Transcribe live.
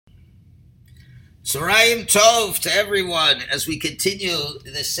Tzorayim Tov to everyone as we continue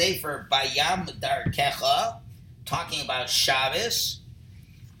the Sefer Bayam Darkecha, talking about Shabbos.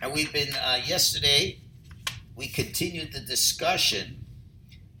 And we've been, yesterday, we continued the discussion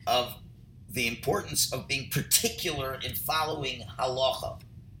of the importance of being particular in following halacha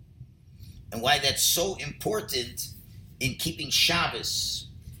and why that's so important in keeping Shabbos.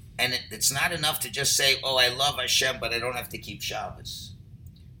 And it's not enough to just say, oh, I love Hashem, but I don't have to keep Shabbos.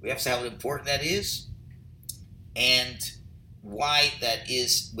 We have to see how important that is and why that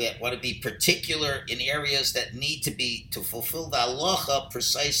is. We want to be particular in areas that need to fulfill the halacha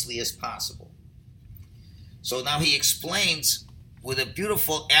precisely as possible. So now he explains with a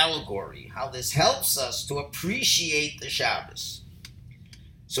beautiful allegory how this helps us to appreciate the Shabbos.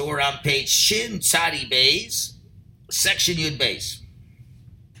 So we're on page Shin Tzadi Beis, section Yud Beis.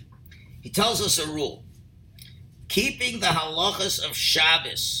 He tells us a rule. Keeping the halachas of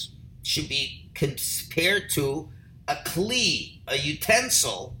Shabbos should be compared to a kli, a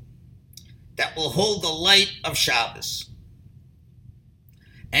utensil, that will hold the light of Shabbos.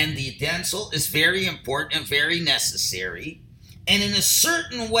 And the utensil is very important and very necessary. And in a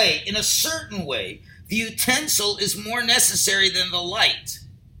certain way, the utensil is more necessary than the light.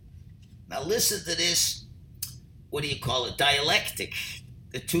 Now listen to this, what do you call it, dialectic,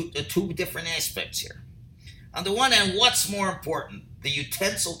 the two different aspects here. On the one hand, what's more important? The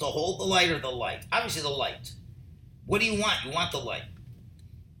utensil to hold the light or the light? Obviously the light. What do you want? You want the light.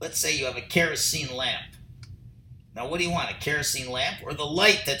 Let's say you have a kerosene lamp. Now what do you want? A kerosene lamp or the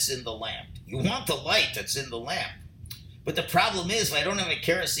light that's in the lamp? You want the light that's in the lamp. But the problem is, if I don't have a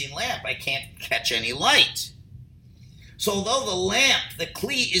kerosene lamp, I can't catch any light. So although the lamp, the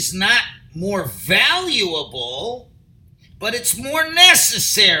kli, is not more valuable, but it's more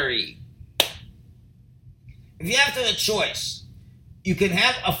necessary. If you have to have a choice, you can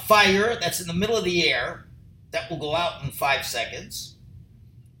have a fire that's in the middle of the air that will go out in 5 seconds,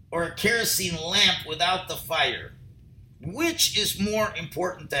 or a kerosene lamp without the fire. Which is more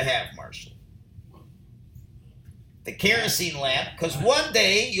important to have, Marshall? The kerosene lamp, because one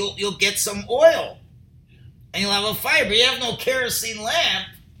day you'll get some oil and you'll have a fire, but you have no kerosene lamp.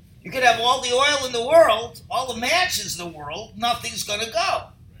 You could have all the oil in the world, all the matches in the world, nothing's going to go.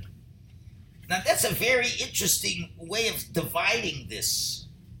 Now, that's a very interesting way of dividing this.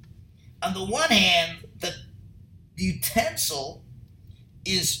 On the one hand, the utensil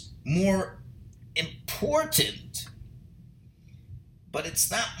is more important, but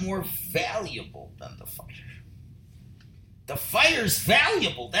it's not more valuable than the fire. The fire's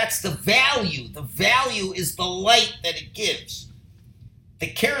valuable. That's the value. The value is the light that it gives. The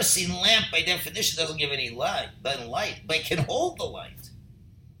kerosene lamp, by definition, doesn't give any light, but it can hold the light.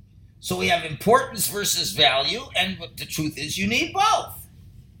 So we have importance versus value, and the truth is you need both.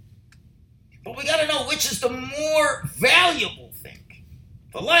 But we got to know which is the more valuable thing.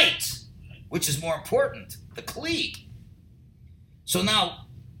 The light, which is more important, the kli. So now,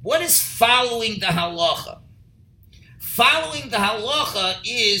 what is following the halacha? Following the halacha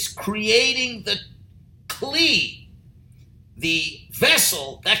is creating the kli, the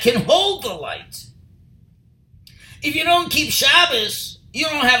vessel that can hold the light. If you don't keep Shabbos, you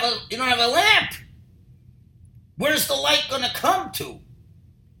don't have a lamp. Where's the light going to come to?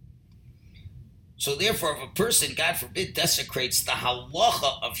 So therefore, if a person, God forbid, desecrates the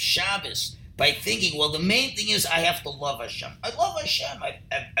halacha of Shabbos by thinking, well, the main thing is I have to love Hashem. I love Hashem.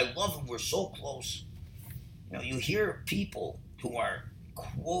 I love Him. We're so close. You know, you hear people who are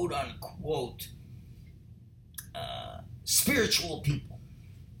quote unquote spiritual people,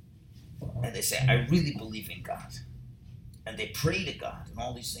 and they say, I really believe in God. And they pray to God and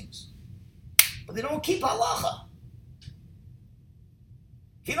all these things. But they don't keep halacha.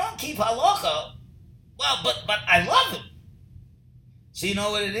 If you don't keep halacha, well, but I love Him. So you know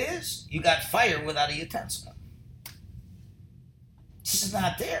what it is? You got fire without a utensil. This is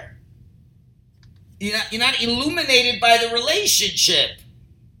not there. You're not illuminated by the relationship.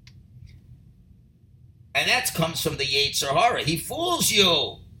 And that comes from the Yetzer Hara. He fools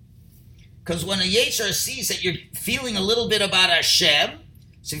you. Because when a Yetzer Hara sees that you're feeling a little bit about Hashem,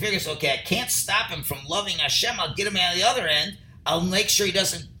 so he figures, okay, I can't stop him from loving Hashem. I'll get him out of the other end. I'll make sure he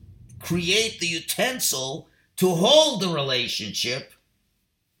doesn't create the utensil to hold the relationship.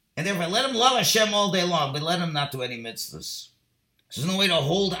 And therefore, let him love Hashem all day long, but let him not do any mitzvahs. There's no way to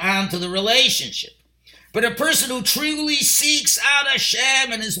hold on to the relationship. But a person who truly seeks out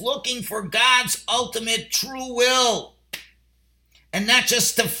Hashem and is looking for God's ultimate true will, and not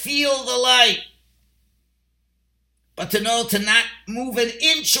just to feel the light, but to know to not move an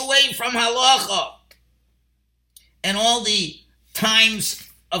inch away from halacha. And all the times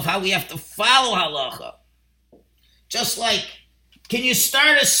of how we have to follow halacha. Just like, can you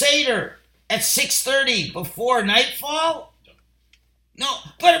start a Seder at 6:30 before nightfall? No,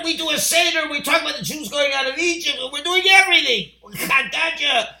 but if we do a Seder, we talk about the Jews going out of Egypt, and we're doing everything.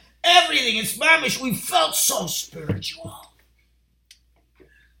 Everything. It's mamish. We felt so spiritual.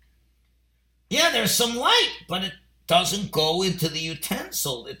 Yeah, there's some light, but it doesn't go into the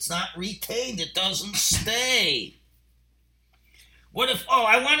utensil. It's not retained. It doesn't stay. What if,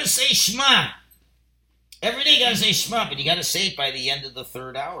 I want to say Shema. Every day you got to say Shema, but you got to say it by the end of the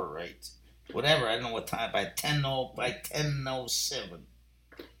third hour, right? Whatever, I don't know what time, by 10:07.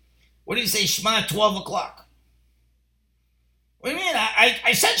 What do you say Shema at 12 o'clock? What do you mean?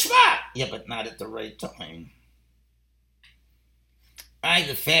 I said Shema. Yeah, but not at the right time.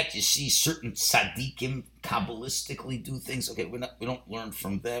 The fact you see certain tzaddikim Kabbalistically do things, okay, we don't learn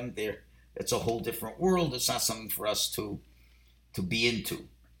from them. It's a whole different world. It's not something for us to be into.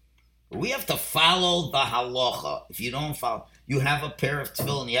 But we have to follow the halacha. If you don't follow, you have a pair of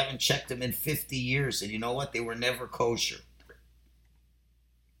tefillin, you haven't checked them in 50 years, and you know what? They were never kosher.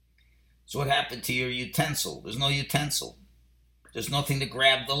 So what happened to your utensil? There's no utensil. There's nothing to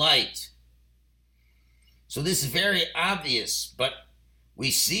grab the light. So this is very obvious, but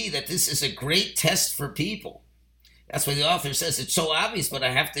we see that this is a great test for people. That's why the author says it's so obvious, but I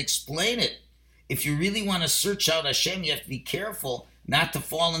have to explain it. If you really want to search out Hashem, you have to be careful not to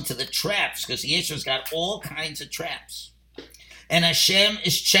fall into the traps, because the Yisro's got all kinds of traps. And Hashem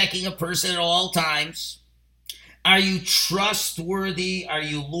is checking a person at all times. Are you trustworthy? Are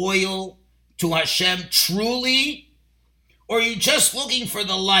you loyal to Hashem truly? Or are you just looking for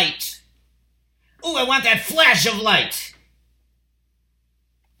the light? Ooh, I want that flash of light.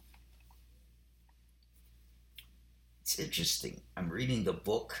 It's interesting. I'm reading the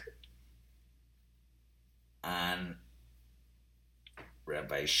book on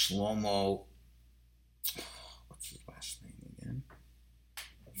Rabbi Shlomo, what's his last name again?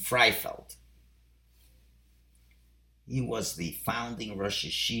 Freifeld. He was the founding Rosh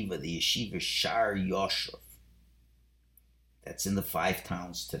Yeshiva, the Yeshiva Shar Yoshev. That's in the 5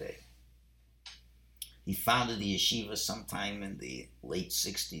 towns today. He founded the yeshiva sometime in the late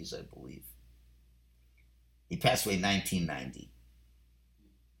 60s, I believe. He passed away in 1990.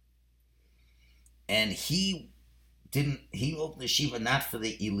 And he opened the yeshiva not for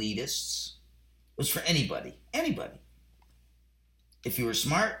the elitists. It was for anybody. Anybody. If you were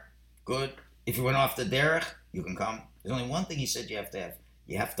smart, good. If you went off the derech, you can come. There's only one thing he said you have to have.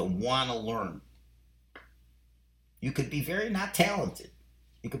 You have to want to learn. You could be very not talented.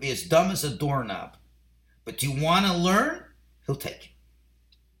 You could be as dumb as a doorknob. But you want to learn, he'll take you.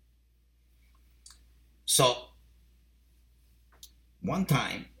 So, one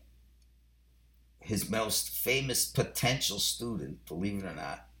time, his most famous potential student, believe it or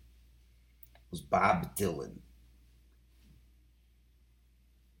not, was Bob Dylan.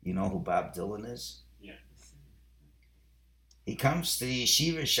 You know who Bob Dylan is? Yeah. He comes to the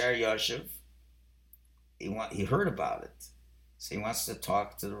Yeshiva Shar Yoshev. He heard about it. So he wants to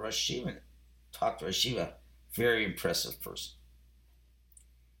talk to the Rosh Yeshiva. Very impressive person.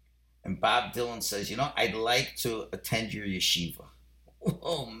 And Bob Dylan says, I'd like to attend your yeshiva.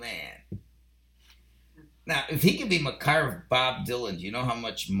 Oh, man. Now, if he can be Makar of Bob Dylan, do you know how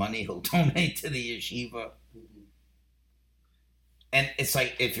much money he'll donate to the yeshiva? Mm-hmm. And it's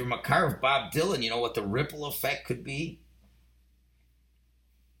like, if you're Makar of Bob Dylan, you know what the ripple effect could be?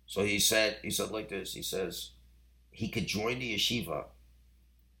 So he said like this, he says, he could join the yeshiva,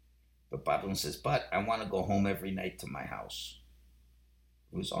 but Bob Dylan says, but I want to go home every night to my house.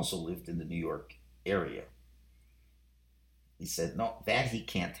 He was also lived in the New York area. He said, no, that he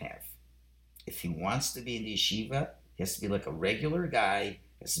can't have. If he wants to be in the yeshiva, he has to be like a regular guy,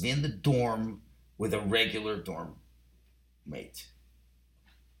 he has to be in the dorm with a regular dorm mate.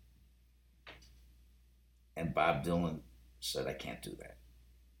 And Bob Dylan said, I can't do that.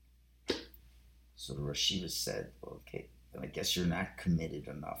 So the Rosh Yeshiva said, okay, then I guess you're not committed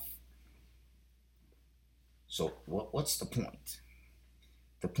enough. So what's the point?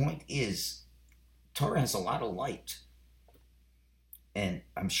 The point is, Torah has a lot of light. And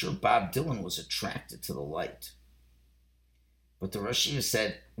I'm sure Bob Dylan was attracted to the light. But the Rosh Yeshiva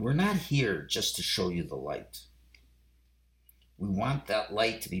said, we're not here just to show you the light. We want that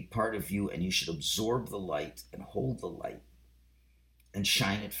light to be part of you, and you should absorb the light and hold the light and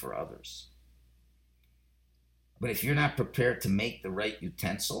shine it for others. But if you're not prepared to make the right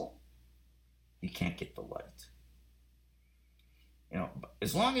utensil, you can't get the light.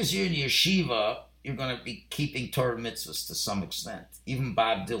 As long as you're in yeshiva, you're going to be keeping Torah mitzvahs to some extent. Even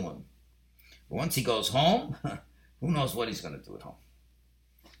Bob Dylan. But once he goes home, who knows what he's going to do at home.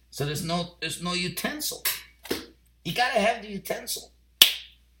 So there's no utensil. You gotta have the utensil.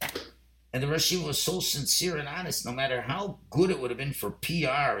 And the Rosh Yeshiva was so sincere and honest, no matter how good it would have been for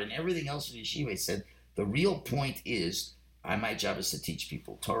PR and everything else in Yeshiva. He said, the real point is, my job is to teach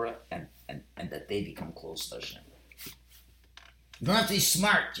people Torah and that they become close to Hashem. You don't have to be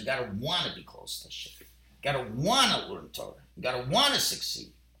smart. You got to want to be close to Hashem. You got to want to learn Torah. You got to want to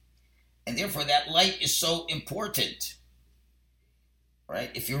succeed. And therefore, that light is so important.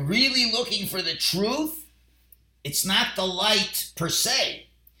 Right? If you're really looking for the truth, it's not the light per se.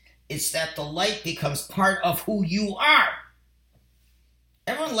 It's that the light becomes part of who you are.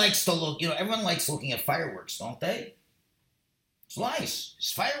 Everyone likes to look, everyone likes looking at fireworks, don't they? It's nice.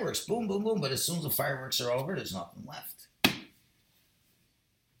 It's fireworks, boom, boom, boom. But as soon as the fireworks are over, there's nothing left.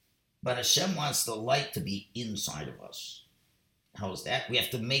 But Hashem wants the light to be inside of us. How is that? We have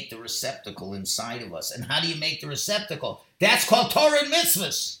to make the receptacle inside of us. And how do you make the receptacle? That's called Torah and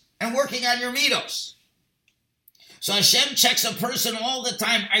mitzvahs and working on your midos. So Hashem checks a person all the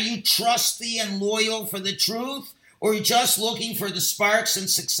time. Are you trusty and loyal for the truth? Or are you just looking for the sparks and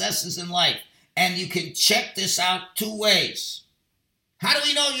successes in life? And you can check this out two ways. How do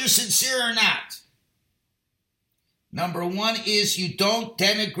we know you're sincere or not? Number one is you don't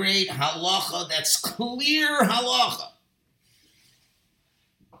denigrate halacha. That's clear halacha.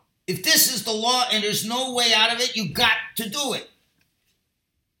 If this is the law and there's no way out of it, you got to do it.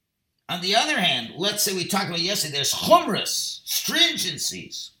 On the other hand, let's say we talked about yesterday, there's chumras,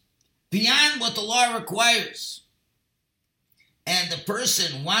 stringencies, beyond what the law requires. And the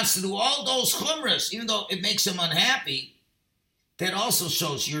person wants to do all those chumras, even though it makes him unhappy. That also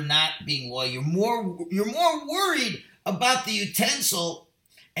shows you're not being loyal. You're more worried about the utensil.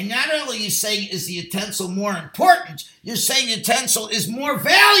 And not only are you saying, is the utensil more important, you're saying the utensil is more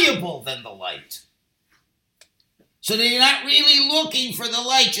valuable than the light. So that you're not really looking for the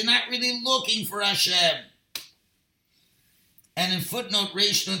light. You're not really looking for Hashem. And in footnote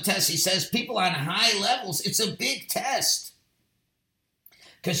Reish Nun Tes, he says, people on high levels, it's a big test.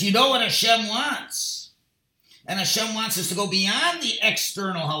 Because you know what Hashem wants. And Hashem wants us to go beyond the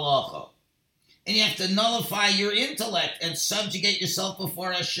external halacha. And you have to nullify your intellect and subjugate yourself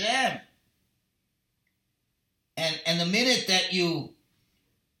before Hashem. And the minute that you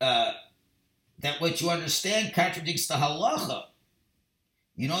that what you understand contradicts the halacha,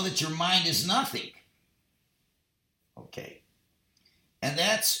 you know that your mind is nothing. Okay. And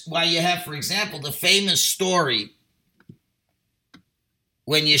that's why you have, for example, the famous story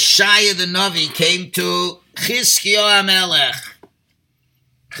when Yeshaya the Navi came to Chizkiyahu HaMelech.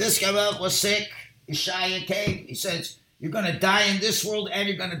 Chizkiyahu HaMelech was sick. Yeshaya came. He says, you're going to die in this world and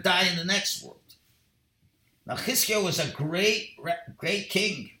you're going to die in the next world. Now, Chizkiyahu was a great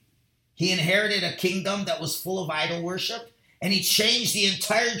king. He inherited a kingdom that was full of idol worship, and he changed the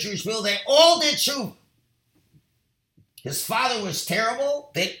entire Jewish people. They all did tshuva. His father was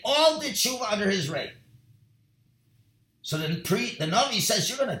terrible. They all did tshuva under his reign. So the Navi says,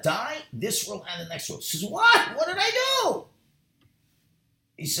 you're going to die this world and the next world. He says, what? What did I do?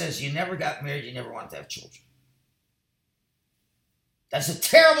 He says, you never got married. You never wanted to have children. That's a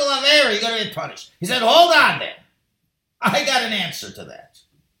terrible avera. You're going to get punished. He said, hold on there. I got an answer to that.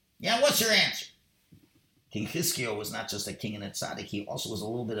 Yeah, what's your answer? King Chizkiyahu was not just a king and a tzaddik. He also was a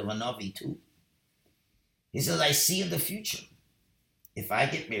little bit of a Navi too. He says, I see in the future, if I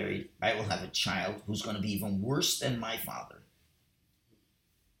get married, I will have a child who's going to be even worse than my father.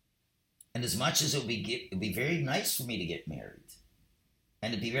 And as much as it would be very nice for me to get married,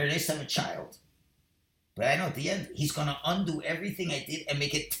 and it'd be very nice to have a child, but I know at the end, he's going to undo everything I did and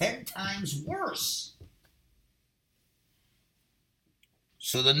make it 10 times worse.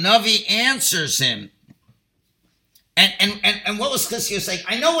 So the Navi answers him. And what was Chizkiyahu saying?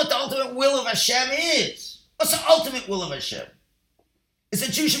 I know what the ultimate will of Hashem is. What's the ultimate will of Hashem? It's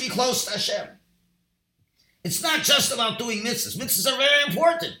that you should be close to Hashem. It's not just about doing mitzvahs. Mitzvahs are very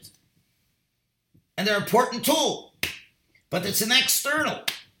important. And they're an important tool. But it's an external.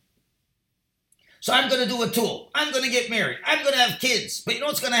 So I'm going to do a tool. I'm going to get married. I'm going to have kids. But you know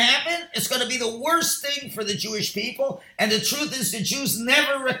what's going to happen? It's going to be the worst thing for the Jewish people. And the truth is the Jews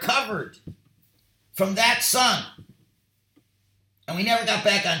never recovered from that son. And we never got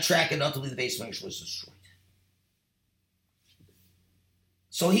back on track and ultimately the base Mikdash was destroyed.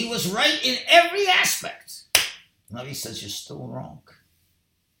 So he was right in every aspect. Navi says you're still wrong.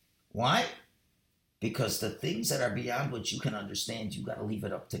 Why? Because the things that are beyond what you can understand, you got to leave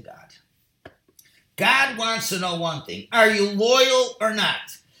it up to God. God wants to know one thing. Are you loyal or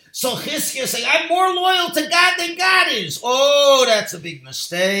not? So Chizkiyahu saying, I'm more loyal to God than God is. Oh, that's a big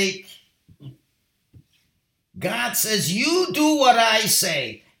mistake. God says, you do what I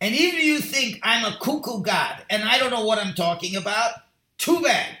say. And even if you think I'm a cuckoo God and I don't know what I'm talking about, too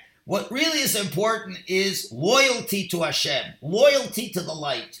bad. What really is important is loyalty to Hashem, loyalty to the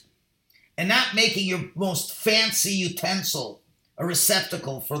light, and not making your most fancy utensil a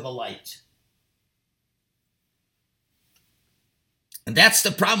receptacle for the light. And that's the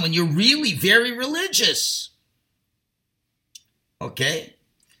problem when you're really very religious. Okay?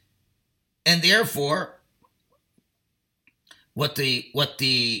 And therefore, what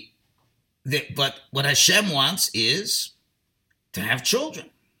Hashem wants is to have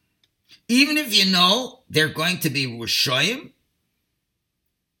children. Even if you know they're going to be Rishoyim.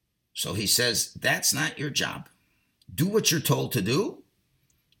 So he says, that's not your job. Do what you're told to do,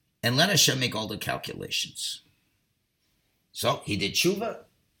 and let Hashem make all the calculations. So he did tshuva.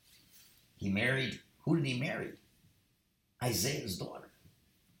 He married, who did he marry? Isaiah's daughter.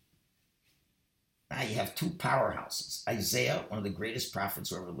 Now you have two powerhouses. Isaiah, one of the greatest prophets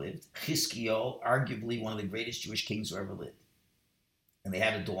who ever lived. Chizkiyahu, arguably one of the greatest Jewish kings who ever lived. And they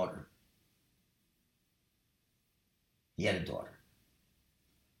had a daughter. He had a daughter.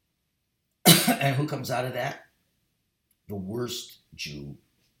 And who comes out of that? The worst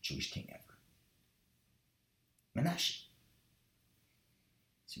Jewish king ever. Menashe.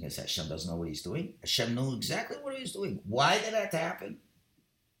 So you guys say Hashem doesn't know what he's doing? Hashem knew exactly what he was doing. Why did that happen?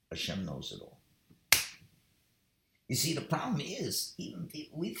 Hashem knows it all. You see, the problem is,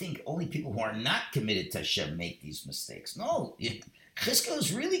 we think only people who are not committed to Hashem make these mistakes. No, Chizkiyahu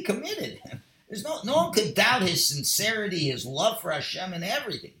is really committed. There's no one could doubt his sincerity, his love for Hashem and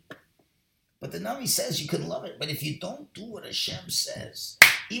everything. But the Navi says you can love it. But if you don't do what Hashem says,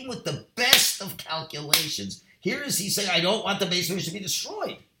 even with the best of calculations, here is he saying, I don't want the Beis Hamikdash to be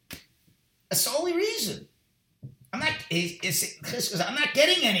destroyed. That's the only reason. I'm not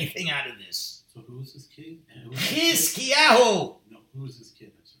getting anything out of this. So who was his king? Chizkiyahu. No, who was his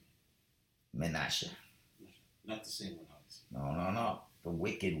kid? Menashe. Not the same one, obviously. No. The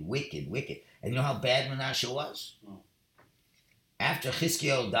wicked. And you know how bad Menashe was? Oh. After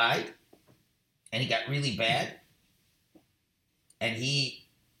Chizkiyahu died, and he got really bad, and he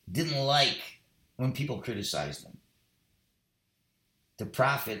didn't like when people criticized him. The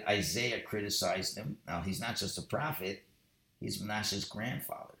prophet Isaiah criticized him. Now, he's not just a prophet, he's Menashe's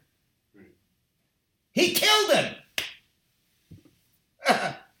grandfather. Right. He killed him!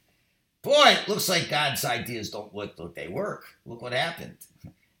 Boy, it looks like God's ideas don't look like they work. Look what happened.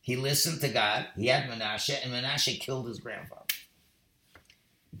 He listened to God, he had Menashe, and Menashe killed his grandfather.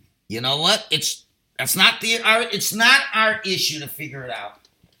 You know what? It's not our issue to figure it out.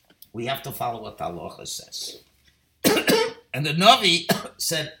 We have to follow what the halacha says. And the Navi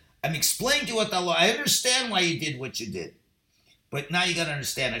said, I'm explaining to you what the halacha. I understand why you did what you did. But now you got to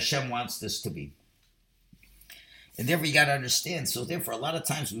understand, Hashem wants this to be. And therefore you got to understand. So therefore, a lot of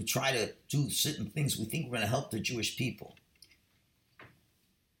times we try to do certain things we think we're going to help the Jewish people.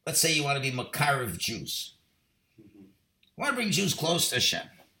 Let's say you want to be Makariv Jews. You want to bring Jews close to Hashem.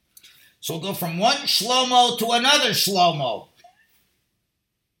 So we'll go from one Shlomo to another Shlomo.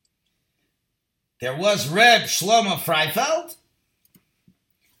 There was Reb Shlomo Freifeld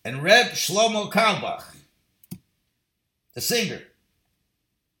and Reb Shlomo Carlebach, the singer.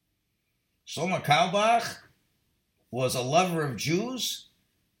 Shlomo Carlebach was a lover of Jews.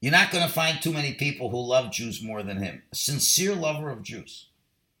 You're not going to find too many people who love Jews more than him. A sincere lover of Jews.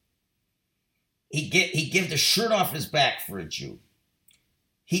 He gave the shirt off his back for a Jew.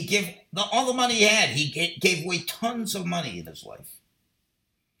 He gave all the money he had. He gave away tons of money in his life.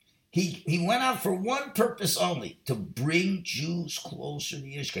 He went out for one purpose only, to bring Jews closer to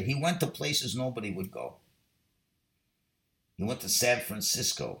Yiddishkeit. He went to places nobody would go. He went to San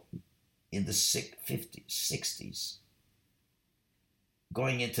Francisco in the 50s, 60s,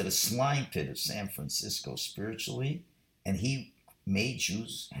 going into the slime pit of San Francisco spiritually, and he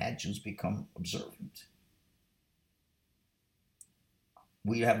had Jews become observant.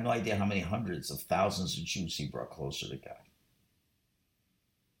 We have no idea how many hundreds of thousands of Jews he brought closer to God.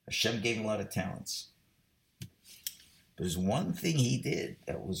 Hashem gave him a lot of talents. There's one thing he did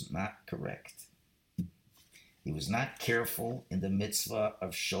that was not correct. He was not careful in the mitzvah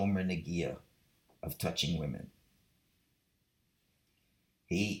of shomer negiah, of touching women.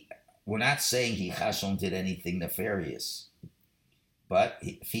 We're not saying he chashon did anything nefarious, but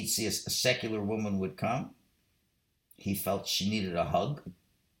if he'd see a secular woman would come, he felt she needed a hug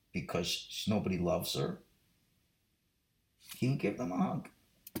because nobody loves her, he would give them a hug.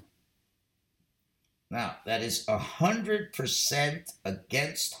 Now, that is 100%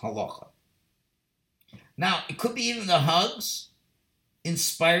 against halacha. Now, it could be even the hugs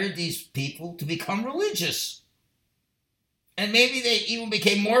inspired these people to become religious. And maybe they even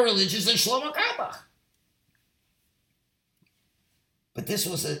became more religious than Shlomo Carlebach. But this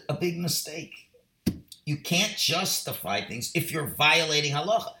was a big mistake. You can't justify things if you're violating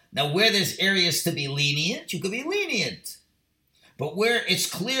halacha. Now, where there's areas to be lenient, you could be lenient. But where it's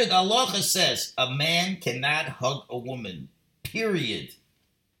clear, the halacha says a man cannot hug a woman, period,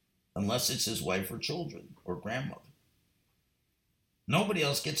 unless it's his wife or children or grandmother. Nobody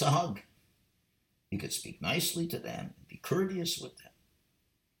else gets a hug. You could speak nicely to them, be courteous with them.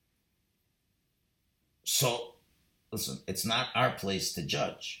 So, listen, it's not our place to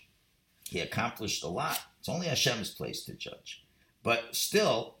judge. He accomplished a lot. It's only Hashem's place to judge. But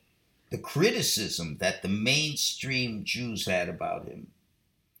still, the criticism that the mainstream Jews had about him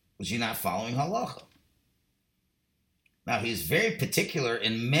was you're not following halacha. Now, he's very particular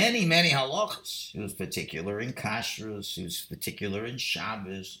in many, many halachas. He was particular in kashrus. He was particular in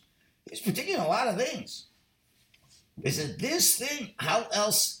Shabbos. He was particular in a lot of things. He said, this thing, how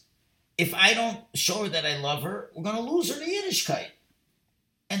else, if I don't show her that I love her, we're going to lose her to Yiddishkeit.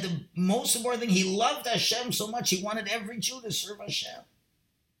 And the most important thing, he loved Hashem so much, he wanted every Jew to serve Hashem.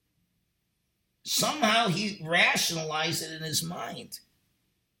 Somehow he rationalized it in his mind.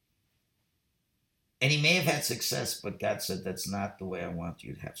 And he may have had success, but God said, that's not the way I want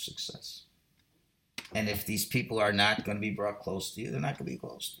you to have success. And if these people are not going to be brought close to you, they're not going to be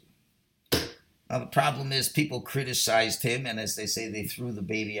close to you. Now, the problem is people criticized him, and as they say, they threw the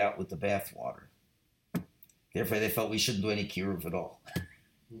baby out with the bathwater. Therefore, they felt we shouldn't do any kiruv at all.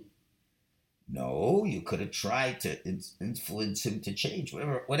 No, you could have tried to influence him to change,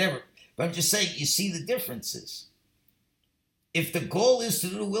 whatever. But I'm just saying, you see the differences. If the goal is to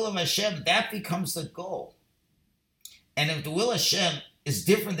do the will of Hashem, that becomes the goal. And if the will of Hashem is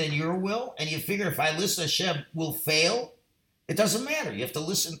different than your will, and you figure if I listen to Hashem will fail, it doesn't matter. You have to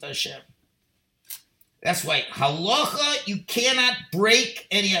listen to Hashem. That's why halacha, you cannot break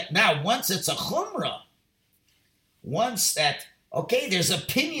any. Now, once it's a chumrah, once that, okay, there's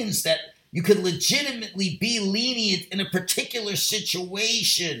opinions that you can legitimately be lenient in a particular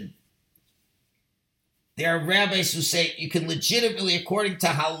situation. There are rabbis who say you can legitimately, according to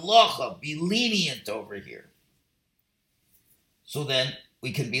halacha, be lenient over here. So then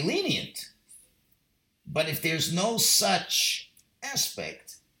we can be lenient. But if there's no such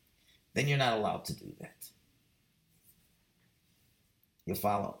aspect, then you're not allowed to do that. You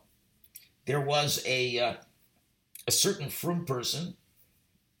follow? There was a certain frum person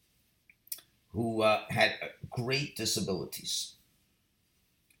who had great disabilities,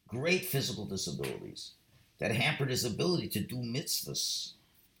 great physical disabilities, that hampered his ability to do mitzvahs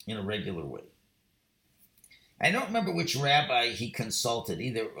in a regular way. I don't remember which rabbi he consulted.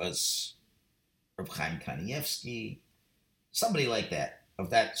 Either it was Reb Chaim Kanievsky, somebody like that, of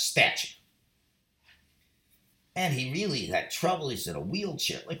that stature. And he really had trouble. He's in a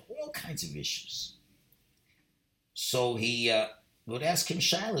wheelchair, like all kinds of issues. So he would ask him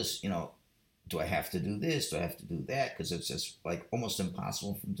shilas, do I have to do this? Do I have to do that? Because it's just like almost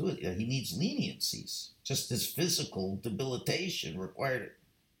impossible for him to do it. He needs leniencies. Just his physical debilitation required it.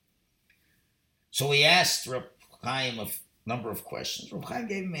 So he asked Reb Chaim a number of questions. Reb Chaim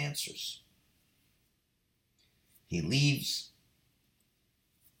gave him answers. He leaves.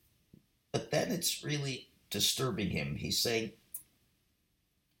 But then it's really disturbing him. He's saying,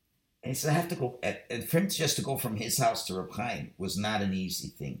 and he said, I have to go. And for him just to go from his house to Reb Chaim was not an easy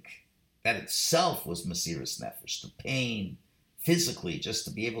thing. That itself was Mesiras Nefesh, the pain, physically, just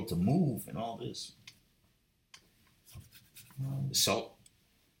to be able to move and all this. So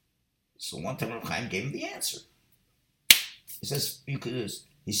one time Reb Chaim gave him the answer. He says, you could do this.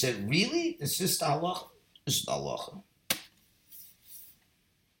 He said, really? Is this the halacha? This is the halacha.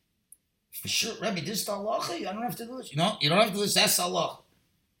 For sure, Rebbe, this is the halacha? I don't have to do this. You don't have to do this. That's the halacha.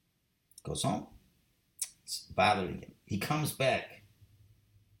 Goes home. It's bothering him. He comes back.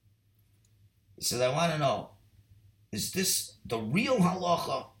 He says, I want to know, is this the real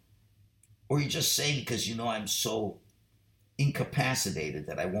halacha? Or are you just saying because I'm so incapacitated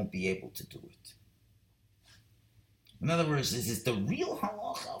that I won't be able to do it? In other words, is it the real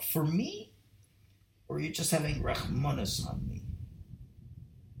halacha for me? Or are you just having rachmanas on me?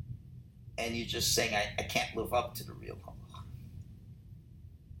 And you're just saying, I can't live up to the real halacha.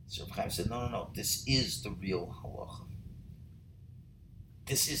 So Reb Chaim said, no, this is the real halacha.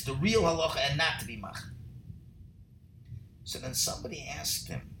 This is the real halacha and not to be mach. So then somebody asked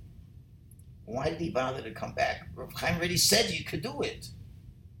him, why did he bother to come back? Reb Chaim already said you could do it.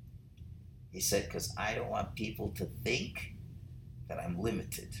 He said, because I don't want people to think that I'm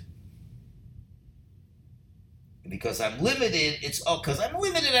limited. And because I'm limited, because I'm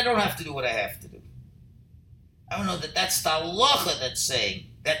limited, I don't have to do what I have to do. I don't know that that's the halacha that's saying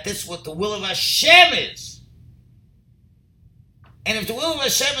that this is what the will of Hashem is. And if the will of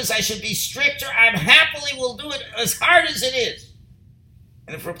Hashem is I should be stricter, I happily will do it as hard as it is.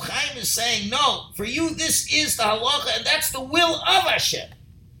 And if Reb Chaim is saying, no, for you this is the halacha and that's the will of Hashem.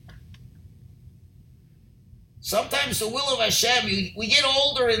 Sometimes the will of Hashem, we get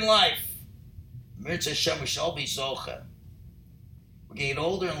older in life. Mirz Hashem, we shall be zocha. We get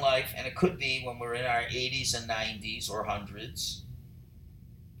older in life, and it could be when we're in our 80s and 90s or hundreds.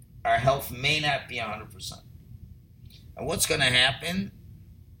 Our health may not be 100%. And what's going to happen?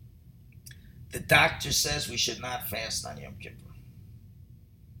 The doctor says we should not fast on Yom Kippur.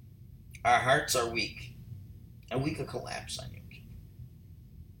 Our hearts are weak, and we could collapse on Yom Kippur.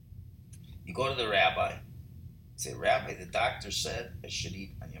 You go to the rabbi, say, Rabbi, the doctor said I should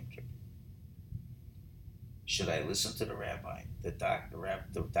eat on Yom Kippur. Should I listen to the rabbi? The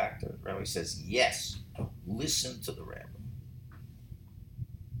rabbi says, yes, listen to the rabbi.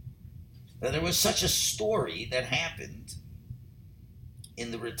 Now, there was such a story that happened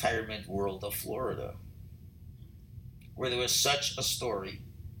in the retirement world of Florida, where there was such a story,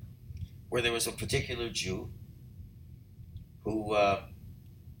 where there was a particular Jew who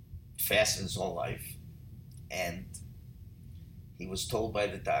fasted his whole life, and he was told by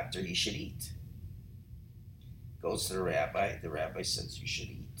the doctor he should eat. Goes to the rabbi says, you should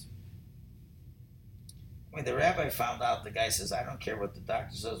eat. When the rabbi found out, the guy says, I don't care what the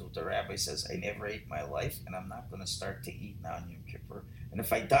doctor says, what the rabbi says, I never ate in my life, and I'm not going to start to eat now on Yom Kippur, and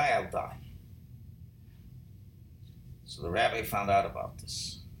if I die, I'll die. So the rabbi found out about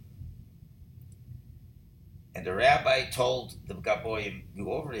this. And the rabbi told the Gaboyim, you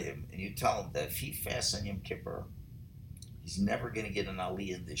go over to him, and you tell him that if he fasts on Yom Kippur, he's never going to get an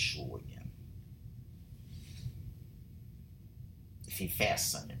aliyah in this shul again. If he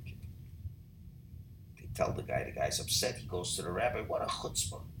fasts on Yom Kippur. They tell the guy's upset. He goes to the rabbi, what a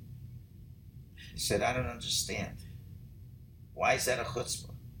chutzpah. He said, I don't understand. Why is that a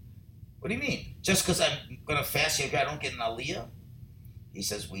chutzpah? What do you mean? Just because I'm going to fast Yom Kippur, I don't get an aliyah? He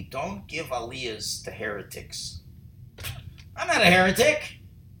says, we don't give aliyahs to heretics. I'm not a heretic.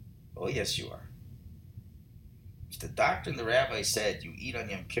 Oh, yes, you are. If the doctor and the rabbi said you eat on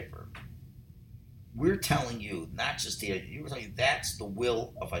Yom Kippur, we're telling you, not just the, we're telling you that's the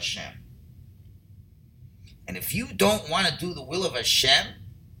will of Hashem. And if you don't want to do the will of Hashem,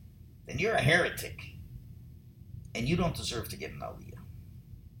 then you're a heretic. And you don't deserve to get an aliyah.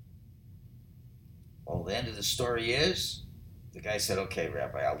 Well, the end of the story is, the guy said, okay,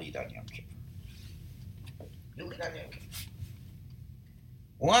 Rabbi, I'll eat on Yom Kippur. You'll eat on Yom Kippur.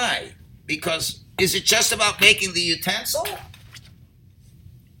 Why? Because is it just about making the utensil?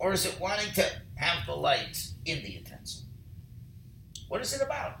 Or is it wanting to have the light in the utensil? What is it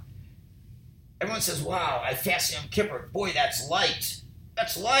about? Everyone says, wow, I fast Yom Kippur. Boy, that's light.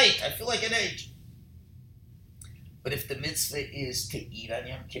 That's light. I feel like an age. But if the mitzvah is to eat on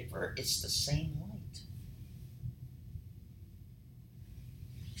Yom Kippur, it's the same light.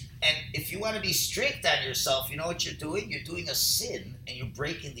 And if you want to be strict on yourself, you know what you're doing? You're doing a sin and you're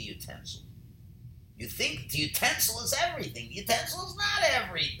breaking the utensil. You think the utensil is everything. The utensil is not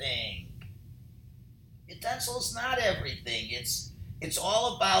everything. Utensil is not everything. It's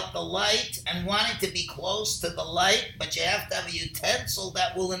all about the light and wanting to be close to the light, but you have to have a utensil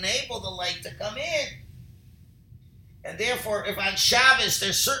that will enable the light to come in. And therefore, if on Shabbos,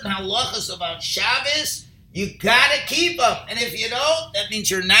 there's certain halachas about Shabbos, you gotta keep them. And if you don't, that means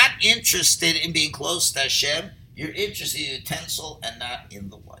you're not interested in being close to Hashem. You're interested in the utensil and not in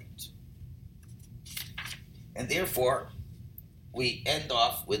the light. And therefore, we end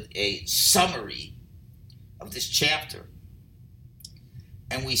off with a summary of this chapter.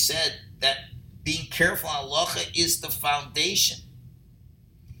 And we said that being careful on halacha is the foundation.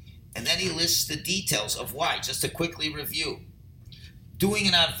 And then he lists the details of why, just to quickly review. Doing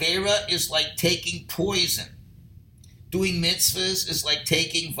an avera is like taking poison. Doing mitzvahs is like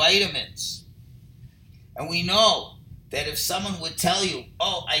taking vitamins. And we know that if someone would tell you,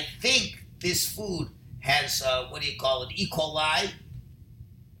 oh, I think this food has, E. coli,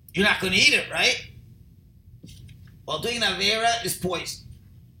 you're not going to eat it, right? Well, doing an avera is poison.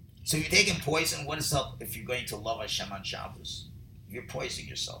 So you're taking poison. What is up if you're going to love Hashem on Shabbos? You're poisoning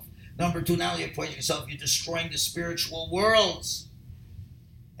yourself. Number two, not only you're poisoning yourself, you're destroying the spiritual worlds.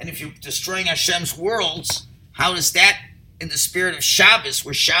 And if you're destroying Hashem's worlds, how is that in the spirit of Shabbos,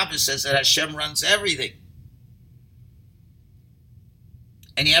 where Shabbos says that Hashem runs everything?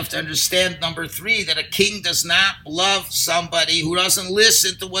 And you have to understand, number three, that a king does not love somebody who doesn't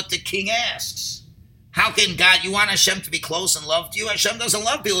listen to what the king asks. How can God, you want Hashem to be close and love to you? Hashem doesn't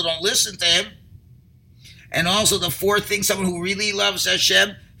love people who don't listen to him. And also the fourth thing, someone who really loves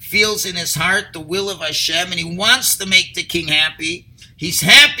Hashem feels in his heart the will of Hashem, and he wants to make the king happy. He's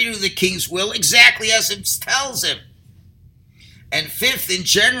happy to do the king's will exactly as it tells him. And fifth, in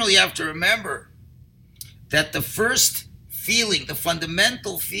general, you have to remember that the first feeling, the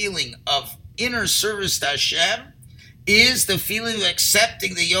fundamental feeling of inner service to Hashem is the feeling of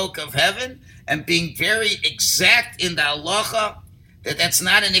accepting the yoke of heaven and being very exact in the halacha, that's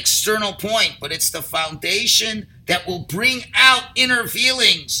not an external point, but it's the foundation that will bring out inner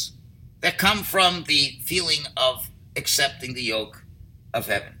feelings that come from the feeling of accepting the yoke of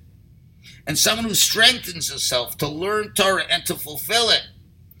heaven. And someone who strengthens himself to learn Torah and to fulfill it,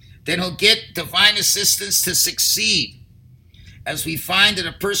 then he'll get divine assistance to succeed. As we find that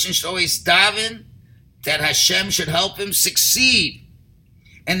a person should always daven that Hashem should help him succeed,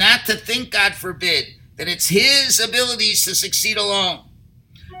 and not to think, God forbid, that it's his abilities to succeed alone,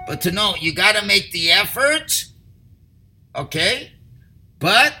 but to know you got to make the effort, okay?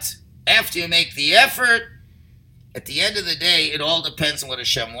 But after you make the effort, at the end of the day, it all depends on what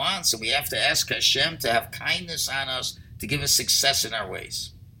Hashem wants, and we have to ask Hashem to have kindness on us, to give us success in our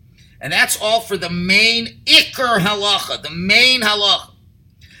ways. And that's all for the main Iker halacha, the main halacha.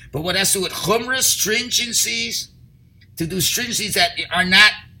 But what has to do with chumrah, stringencies, to do stringencies that are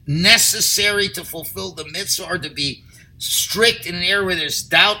not necessary to fulfill the mitzvah, or to be strict in an area where there's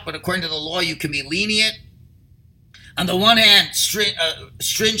doubt, but according to the law you can be lenient. On the one hand,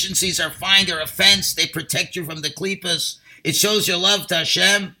 stringencies are fine, they're offense, they protect you from the klipas. It shows your love to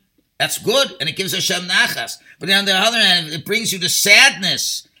Hashem. That's good, and it gives Hashem nachas. But on the other hand, it brings you to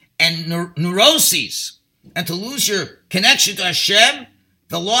sadness and neuroses. And to lose your connection to Hashem,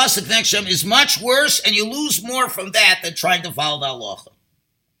 the loss of connection is much worse, and you lose more from that than trying to follow the halacha.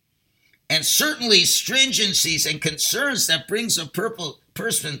 And certainly stringencies and concerns that brings a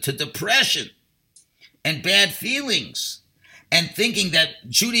person to depression and bad feelings, and thinking that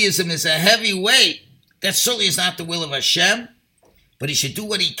Judaism is a heavy weight, that certainly is not the will of Hashem. But he should do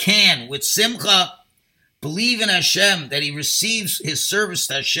what he can with simcha, believe in Hashem, that he receives his service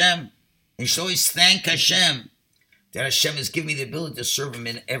to Hashem, and he should always thank Hashem that Hashem has given me the ability to serve him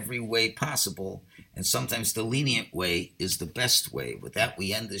in every way possible, and sometimes the lenient way is the best way. With that,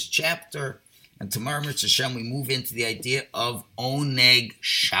 we end this chapter, and tomorrow, Mitzvah Hashem, we move into the idea of Oneg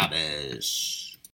Shabbos.